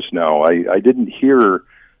goes now. I didn't hear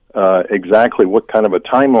exactly what kind of a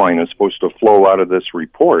timeline is supposed to flow out of this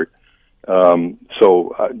report.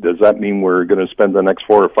 So does that mean we're going to spend the next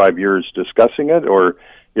 4 or 5 years discussing it, or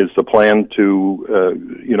is the plan to,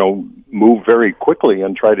 move very quickly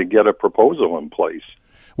and try to get a proposal in place?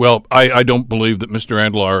 Well, I don't believe that Mr.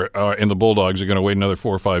 Andlar and the Bulldogs are going to wait another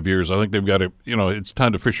 4 or 5 years. I think they've got to, it's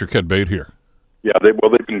time to fish or cut bait here. Yeah, they've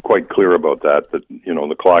been quite clear about that,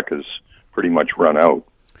 the clock has pretty much run out.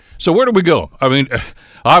 So where do we go? I mean,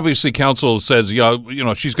 obviously council says,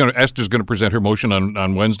 Esther's going to present her motion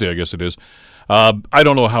on Wednesday, I guess it is. I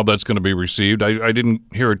don't know how that's going to be received. I didn't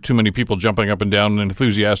hear too many people jumping up and down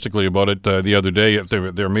enthusiastically about it the other day at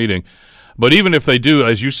their meeting. But even if they do,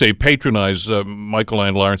 as you say, patronize Michael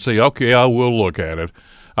Andlar and say, okay, we'll look at it,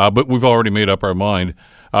 but we've already made up our mind,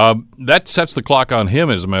 that sets the clock on him,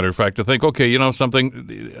 as a matter of fact, to think, okay,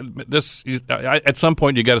 something, at some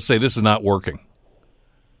point you got to say this is not working.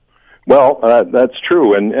 Well, that's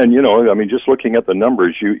true. And just looking at the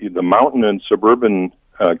numbers, the mountain and suburban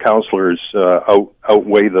councillors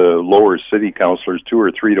outweigh the lower city councillors 2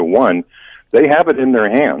 or 3 to 1. they have it in their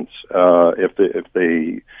hands. If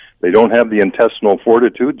they don't have the intestinal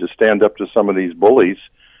fortitude to stand up to some of these bullies,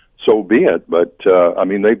 so be it. But I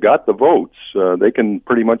mean, they've got the votes. They can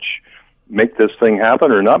pretty much make this thing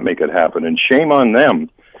happen or not make it happen. And shame on them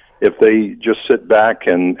if they just sit back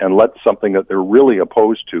and let something that they're really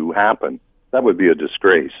opposed to happen. That would be a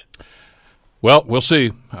disgrace. Well, we'll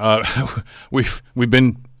see. We've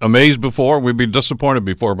been amazed before. We've been disappointed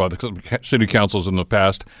before by the city councils in the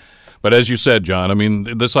past. But as you said, John, I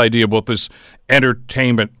mean, this idea about this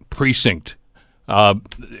entertainment precinct,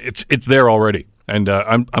 it's there already. And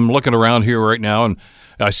I'm looking around here right now, and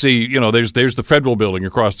I see, there's the federal building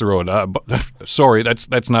across the road. Sorry,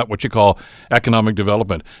 that's not what you call economic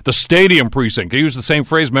development. The stadium precinct. I use the same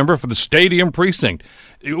phrase, remember, for the stadium precinct.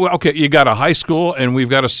 Okay, you got a high school, and we've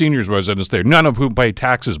got a seniors residence there, none of whom pay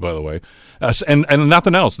taxes, by the way, and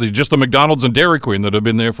nothing else. Just the McDonald's and Dairy Queen that have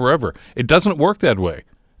been there forever. It doesn't work that way,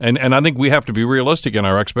 and I think we have to be realistic in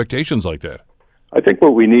our expectations like that. I think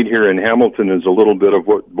what we need here in Hamilton is a little bit of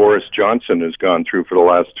what Boris Johnson has gone through for the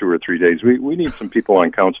last 2 or 3 days. We need some people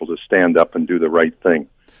on council to stand up and do the right thing.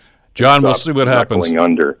 John, we'll see what happens.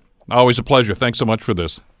 Under. Always a pleasure. Thanks so much for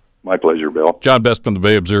this. My pleasure, Bill. John Best from the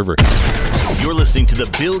Bay Observer. You're listening to the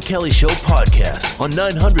Bill Kelly Show podcast on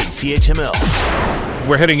 900 CHML.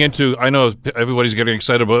 We're heading into, I know everybody's getting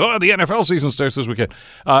excited about, the NFL season starts this weekend.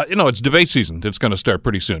 It's debate season. It's going to start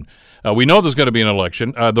pretty soon. We know there's going to be an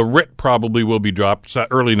election. The writ probably will be dropped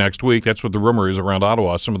early next week. That's what the rumor is around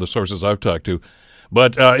Ottawa, some of the sources I've talked to.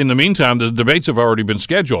 But in the meantime, the debates have already been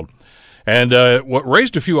scheduled. And what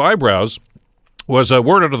raised a few eyebrows was a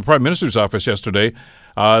word out of the Prime Minister's office yesterday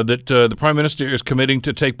that the Prime Minister is committing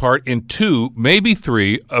to take part in 2, maybe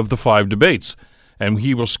 3 of the 5 debates, and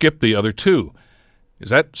he will skip the other 2. Is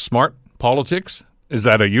that smart politics? Is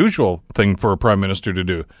that a usual thing for a Prime Minister to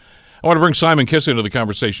do? I want to bring Simon Kiss into the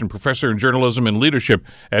conversation, professor in journalism and leadership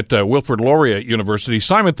at Wilfred Laurier University.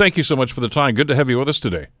 Simon, thank you so much for the time. Good to have you with us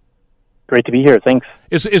today. Great to be here. Thanks.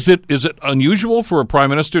 Is it unusual for a Prime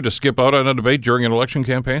Minister to skip out on a debate during an election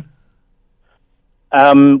campaign?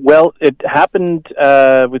 Well, it happened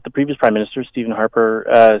with the previous Prime Minister, Stephen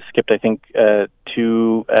Harper, skipped, I think,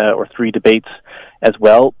 2 or 3 debates as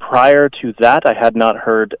well. Prior to that, I had not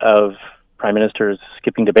heard of Prime Ministers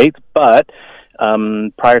skipping debates, but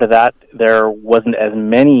prior to that, there weren't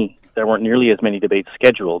nearly as many debates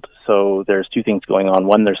scheduled. So there's 2 things going on.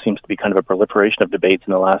 One, there seems to be kind of a proliferation of debates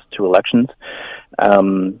in the last 2 elections,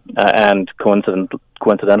 and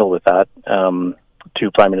coincidental with that,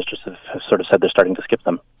 2 prime ministers have sort of said they're starting to skip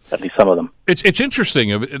them, at least some of them. It's interesting.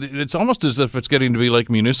 It's almost as if it's getting to be like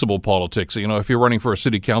municipal politics. If you're running for a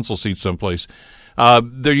city council seat someplace,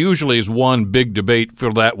 there usually is one big debate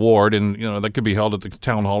for that ward, and that could be held at the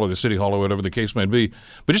town hall or the city hall or whatever the case may be.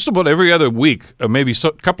 But just about every other week, maybe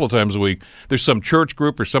a couple of times a week, there's some church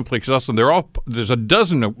group or someplace else, and there's a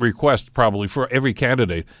dozen requests probably for every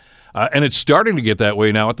candidate, and it's starting to get that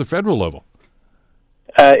way now at the federal level.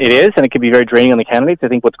 It is, and it can be very draining on the candidates. I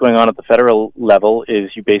think what's going on at the federal level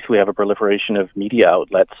is you basically have a proliferation of media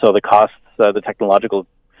outlets. So the costs, the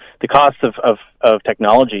costs of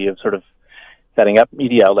technology of sort of setting up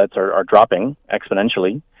media outlets are dropping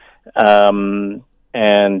exponentially,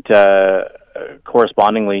 and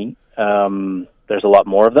correspondingly, there's a lot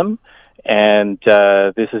more of them. And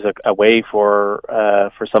this is a way for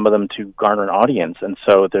some of them to garner an audience, and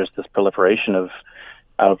so there's this proliferation of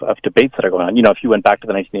debates that are going on. If you went back to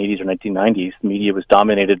the 1980s or 1990s, the media was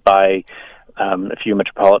dominated by a few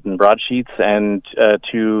metropolitan broadsheets and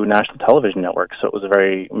 2 national television networks. So it was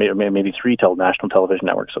maybe 3 national television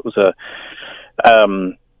networks. So it was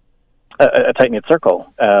a tight-knit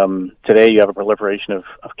circle. Today you have a proliferation of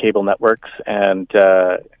cable networks, and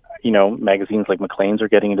magazines like Maclean's are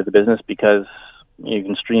getting into the business because you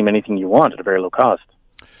can stream anything you want at a very low cost.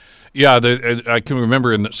 Yeah, I can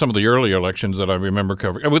remember in some of the early elections that I remember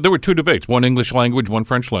covering, there were 2 debates, one English language, one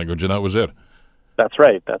French language, and that was it. That's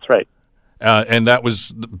right. And that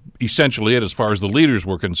was essentially it as far as the leaders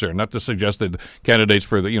were concerned. Not to suggest that candidates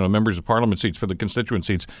for the members of parliament seats, for the constituent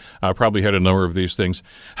seats, probably had a number of these things.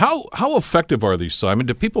 How effective are these, Simon?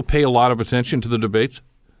 Do people pay a lot of attention to the debates?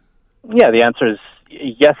 Yeah, the answer is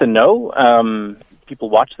yes and no. People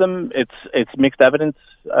watch them. It's mixed evidence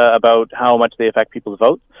about how much they affect people's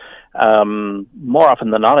votes. More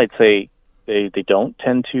often than not, I'd say they don't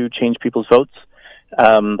tend to change people's votes.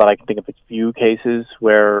 But I can think of a few cases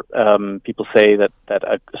where people say that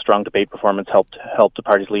a strong debate performance helped the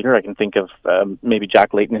party's leader. I can think of maybe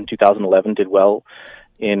Jack Layton in 2011 did well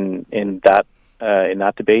in that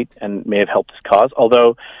debate and may have helped his cause.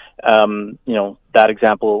 Although that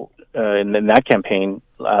example in that campaign,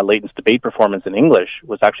 Layton's debate performance in English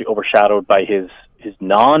was actually overshadowed by his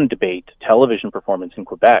non-debate television performance in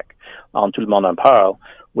Quebec on Tout le monde en parle,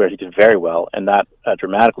 where he did very well, and that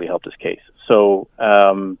dramatically helped his case. So,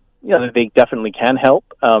 they definitely can help.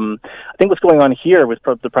 I think what's going on here with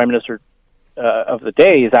the Prime Minister of the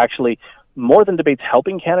day is actually more than debates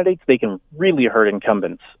helping candidates, they can really hurt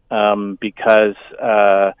incumbents because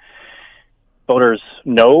voters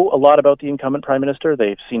know a lot about the incumbent Prime Minister.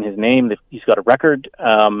 They've seen his name. He's got a record,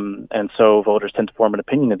 and so voters tend to form an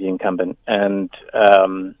opinion of the incumbent. And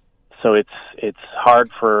so it's hard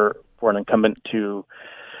for an incumbent to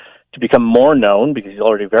become more known because he's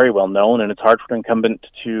already very well known, and it's hard for an incumbent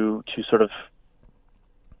to sort of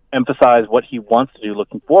emphasize what he wants to do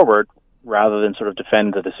looking forward, rather than sort of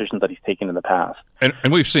defend the decisions that he's taken in the past.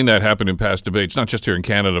 And we've seen that happen in past debates, not just here in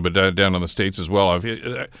Canada, but down in the States as well.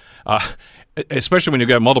 Especially when you've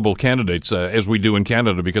got multiple candidates, as we do in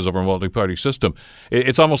Canada because of our multi-party system.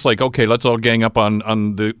 It's almost like, okay, let's all gang up on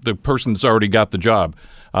the person that's already got the job.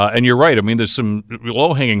 And you're right. I mean, there's some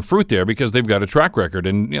low-hanging fruit there because they've got a track record.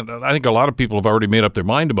 And I think a lot of people have already made up their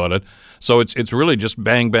mind about it. So it's really just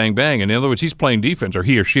bang, bang, bang. And in other words, he's playing defense, or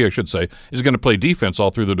he or she, I should say, is going to play defense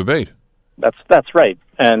all through the debate. That's right,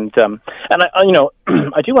 and I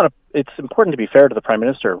I do want to. It's important to be fair to the Prime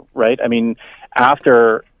Minister, right? I mean,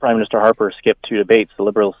 after Prime Minister Harper skipped 2 debates, the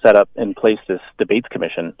Liberals set up in place this Debates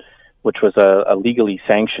Commission, which was a legally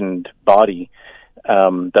sanctioned body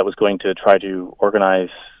that was going to try to organize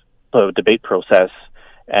the debate process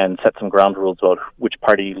and set some ground rules about which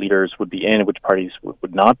party leaders would be in and which parties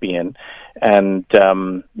would not be in, and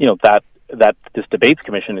that this Debates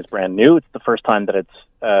Commission is brand new. It's the first time that it's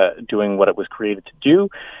doing what it was created to do,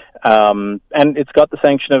 and it's got the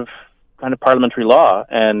sanction of kind of parliamentary law.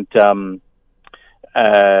 And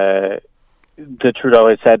the Trudeau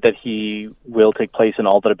has said that he will take place in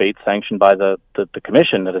all the debates sanctioned by the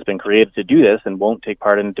commission that has been created to do this, and won't take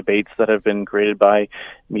part in debates that have been created by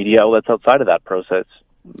media outlets outside of that process.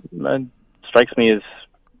 It strikes me as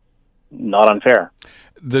not unfair.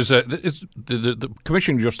 The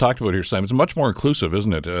commission you just talked about here, Sam. It's much more inclusive,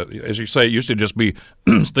 isn't it? As you say, it used to just be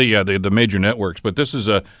the major networks, but this is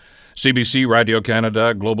CBC, Radio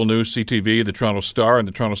Canada, Global News, CTV, the Toronto Star, and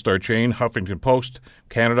the Toronto Star chain, Huffington Post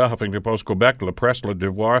Canada, Huffington Post Quebec, La Presse, Le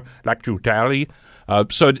Devoir, L'Actualité.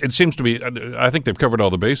 So it seems to be. I think they've covered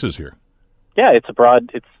all the bases here. Yeah, it's a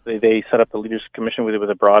broad. They set up the Leaders Commission with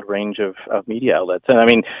a broad range of media outlets, and I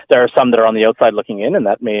mean there are some that are on the outside looking in, and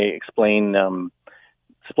that may explain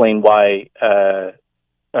why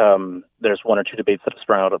there's 1 or 2 debates that have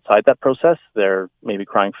sprung out outside that process. They're maybe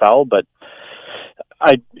crying foul, but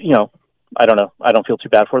I don't know. I don't feel too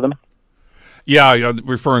bad for them. Yeah,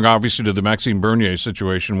 referring obviously to the Maxime Bernier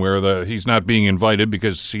situation where he's not being invited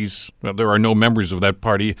because there are no members of that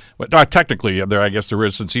party. Well, technically, I guess there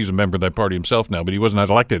is, since he's a member of that party himself now, but he wasn't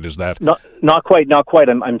elected as that. Not quite.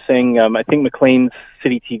 I'm saying I think Maclean's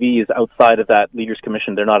CityTV is outside of that Leaders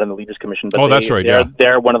Commission. They're not in the Leaders Commission. But that's right.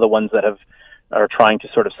 They're one of the ones that are trying to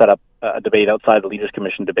sort of set up a debate outside the Leaders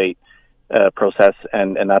Commission debate process,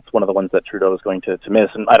 and that's one of the ones that Trudeau is going to miss.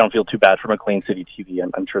 And I don't feel too bad for Maclean CityTV.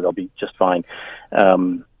 I'm sure they'll be just fine.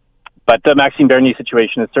 But the Maxime Bernier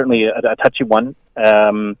situation is certainly a touchy one.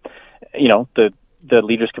 The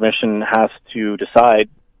Leaders Commission has to decide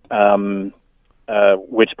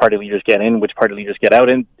which party leaders get in, which party leaders get out.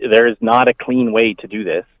 And there is not a clean way to do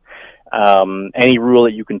this. Any rule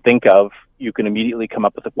that you can think of, you can immediately come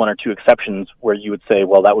up with 1 or 2 exceptions where you would say,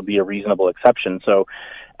 well, that would be a reasonable exception. So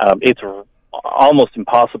it's almost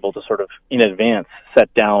impossible to sort of in advance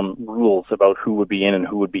set down rules about who would be in and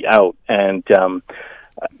who would be out. And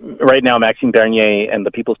right now, Maxime Bernier and the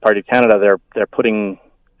People's Party of Canada, they're putting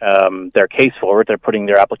their case forward. They're putting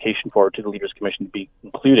their application forward to the Leaders Commission to be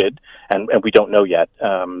included, and we don't know yet.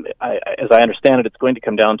 As I understand it, it's going to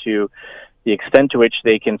come down to the extent to which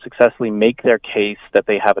they can successfully make their case that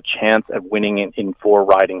they have a chance at winning in 4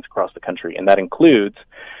 ridings across the country, and that includes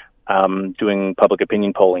doing public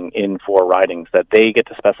opinion polling in 4 ridings that they get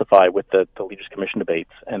to specify with the Leaders Commission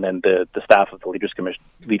debates, and then the staff of the Leaders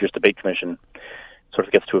Debate Commission sort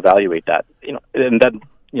of gets to evaluate that. And then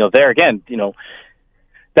there again,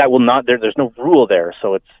 that will not. There's no rule there,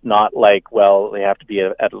 so it's not like, well, they have to be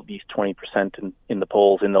at least 20% in the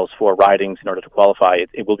polls in those 4 ridings in order to qualify.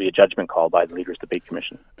 It will be a judgment call by the Leaders Debate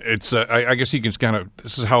Commission. It's I guess he can kind of.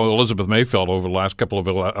 This is how Elizabeth May felt over the last couple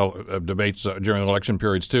of debates during election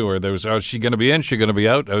periods too, where there was, is she going to be in? Is she going to be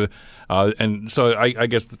out? And so I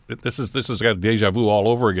guess this is got deja vu all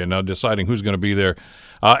over again now, deciding who's going to be there.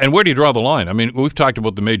 And where do you draw the line? I mean, we've talked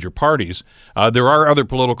about the major parties. There are other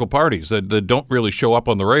political parties that don't really show up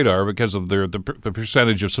on the radar because of the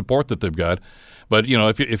percentage of support that they've got. But, you know,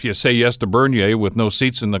 if you say yes to Bernier with no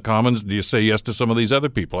seats in the Commons, do you say yes to some of these other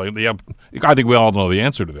people? I think we all know the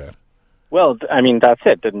answer to that. Well, I mean, that's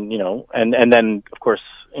it. And, you know, and then, of course,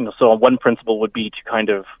 you know, so one principle would be to kind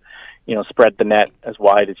of, you know, spread the net as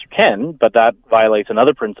wide as you can, but that violates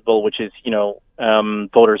another principle, which is, you know,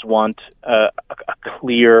 voters want a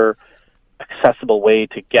clear, accessible way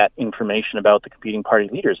to get information about the competing party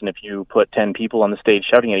leaders. And if you put 10 people on the stage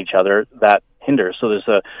shouting at each other, that hinders. So there's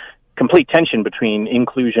a complete tension between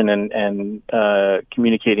inclusion and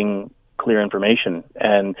communicating clear information.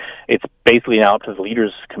 And it's basically now up to the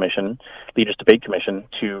Leaders Debate Commission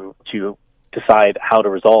to decide how to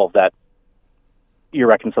resolve that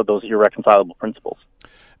those irreconcilable principles.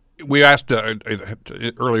 We asked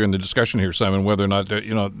earlier in the discussion here, Simon, whether or not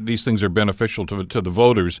these things are beneficial to the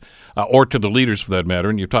voters or to the leaders, for that matter.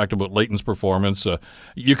 And you talked about Layton's performance.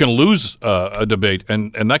 You can lose a debate,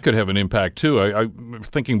 and that could have an impact too. I'm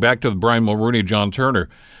thinking back to the Brian Mulroney, John Turner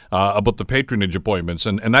about the patronage appointments,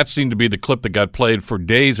 and that seemed to be the clip that got played for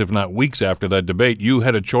days, if not weeks, after that debate. You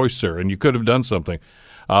had a choice, sir, and you could have done something.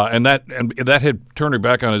 And that had Turner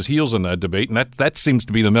back on his heels in that debate, and that seems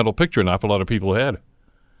to be the mental picture an awful lot of people had.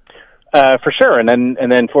 For sure, and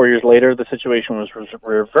then 4 years later, the situation was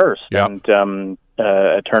reversed, Yep. And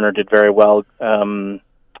Turner did very well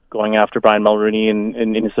going after Brian Mulroney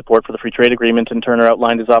in his support for the free trade agreement, and Turner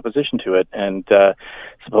outlined his opposition to it, and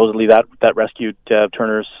supposedly that rescued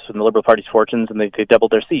Turner's and the Liberal Party's fortunes, and they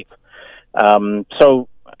doubled their seats. So,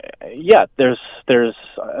 yeah, there's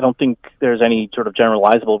I don't think there's any sort of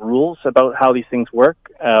generalizable rules about how these things work.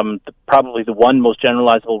 Probably the one most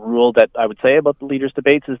generalizable rule that I would say about the leaders'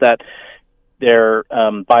 debates is that they're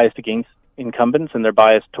biased against incumbents and they're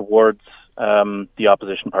biased towards the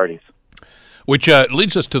opposition parties. Which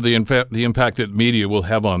leads us to the impact that media will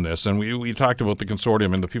have on this. And we talked about the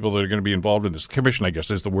consortium and the people that are going to be involved in this. Commission, I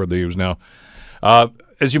guess, is the word they use now.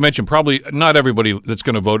 As you mentioned, probably not everybody that's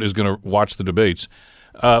going to vote is going to watch the debates.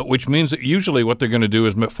 Which means that usually what they're going to do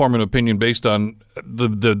is form an opinion based on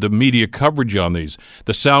the media coverage on these,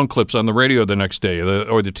 the sound clips on the radio the next day,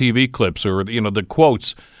 or the TV clips, or the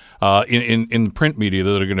quotes in print media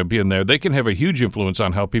that are going to be in there. They can have a huge influence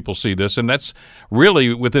on how people see this, and that's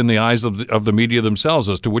really within the eyes of the media themselves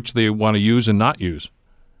as to which they want to use and not use.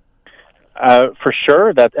 For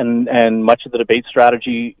sure, that and much of the debate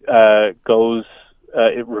strategy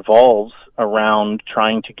it revolves around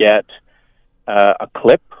trying to get a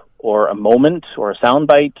clip or a moment or a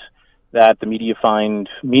soundbite that the media find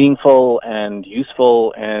meaningful and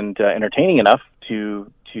useful and entertaining enough to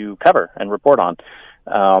cover and report on.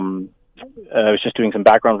 I was just doing some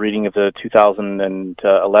background reading of the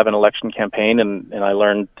 2011 election campaign, and I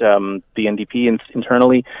learned the NDP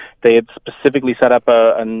internally, they had specifically set up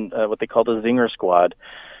what they called a zinger squad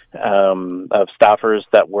of staffers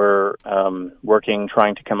that were working,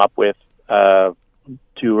 trying to come up with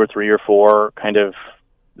 2 or 3 or 4 kind of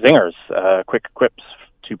zingers, quick quips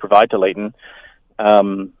to provide to Layton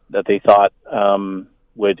that they thought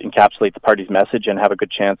would encapsulate the party's message and have a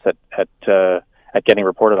good chance at getting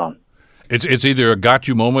reported on. It's either a got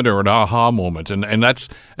you moment or an aha moment, and that's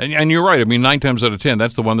and you're right. I mean, 9 times out of 10,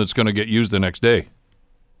 that's the one that's going to get used the next day.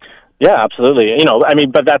 Yeah, absolutely.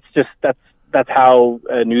 But that's how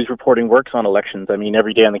news reporting works on elections. I mean,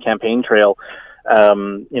 every day on the campaign trail,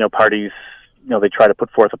 parties, they try to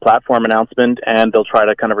put forth a platform announcement, and they'll try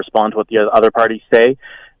to kind of respond to what the other parties say,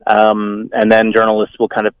 and then journalists will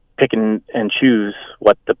kind of pick and choose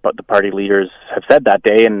what the party leaders have said that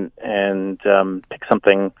day, and pick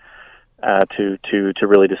something to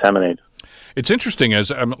really disseminate. It's interesting,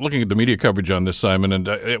 as I'm looking at the media coverage on this, Simon, and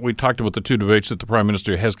we talked about the 2 debates that the Prime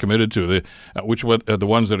Minister has committed to, which are the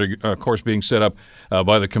ones that are, of course, being set up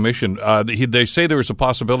by the Commission. They say there is a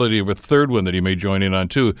possibility of a third one that he may join in on,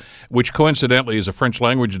 too, which coincidentally is a French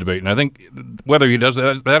language debate. And I think whether he does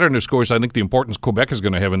that underscores, I think, the importance Quebec is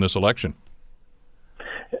going to have in this election.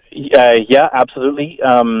 Yeah, absolutely.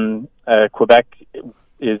 Quebec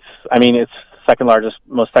is, it's second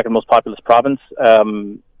most populous province.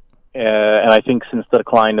 And I think since the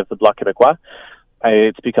decline of the Bloc Québécois,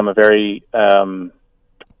 it's become a very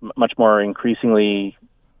much more increasingly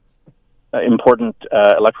important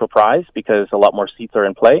electoral prize because a lot more seats are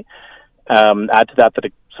in play. Add to that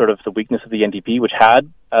sort of the weakness of the NDP, which had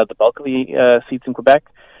the bulk of the seats in Quebec,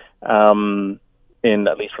 in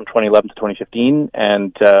at least from 2011 to 2015,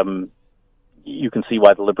 and you can see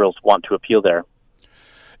why the Liberals want to appeal there.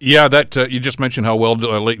 Yeah, that you just mentioned how well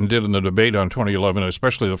Layton did in the debate on 2011,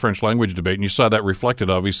 especially the French language debate, and you saw that reflected,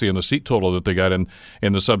 obviously, in the seat total that they got in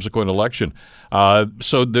the subsequent election.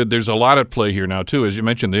 So there's a lot at play here now, too. As you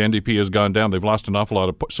mentioned, the NDP has gone down. They've lost an awful lot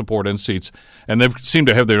of support and seats, and they've seemed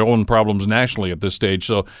to have their own problems nationally at this stage.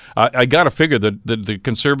 So I got to figure that the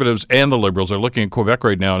Conservatives and the Liberals are looking at Quebec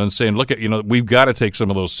right now and saying, look, we've got to take some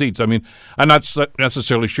of those seats. I mean, I'm not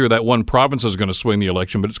necessarily sure that one province is going to swing the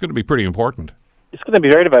election, but it's going to be pretty important. It's going to be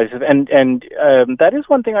very divisive, and that is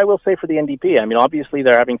one thing I will say for the NDP. I mean, obviously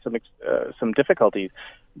they're having some difficulties,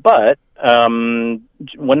 but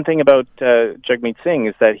one thing about Jagmeet Singh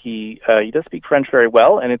is that he does speak French very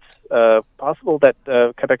well, and it's possible that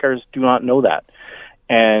Quebecers do not know that,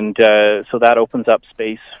 and so that opens up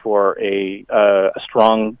space for a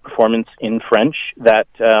strong performance in French that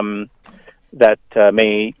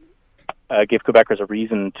may give Quebecers a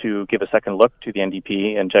reason to give a second look to the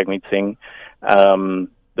NDP and Jagmeet Singh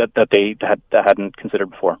that they hadn't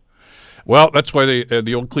considered before. Well, that's why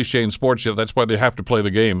the old cliche in sports, that's why they have to play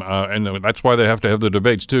the game, and that's why they have to have the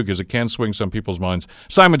debates, too, because it can swing some people's minds.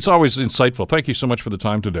 Simon, it's always insightful. Thank you so much for the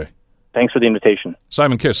time today. Thanks for the invitation.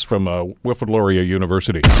 Simon Kiss from Wilfred Laurier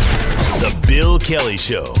University. The Bill Kelly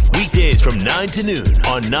Show, weekdays from 9 to noon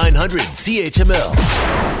on 900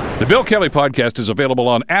 CHML. The Bill Kelly Podcast is available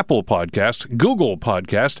on Apple Podcast, Google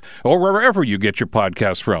Podcast, or wherever you get your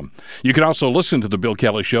podcasts from. You can also listen to The Bill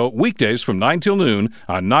Kelly Show weekdays from 9 till noon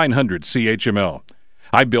on 900 CHML.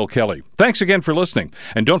 I'm Bill Kelly. Thanks again for listening.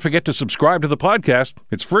 And don't forget to subscribe to the podcast.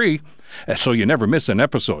 It's free, so you never miss an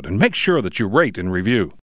episode. And make sure that you rate and review.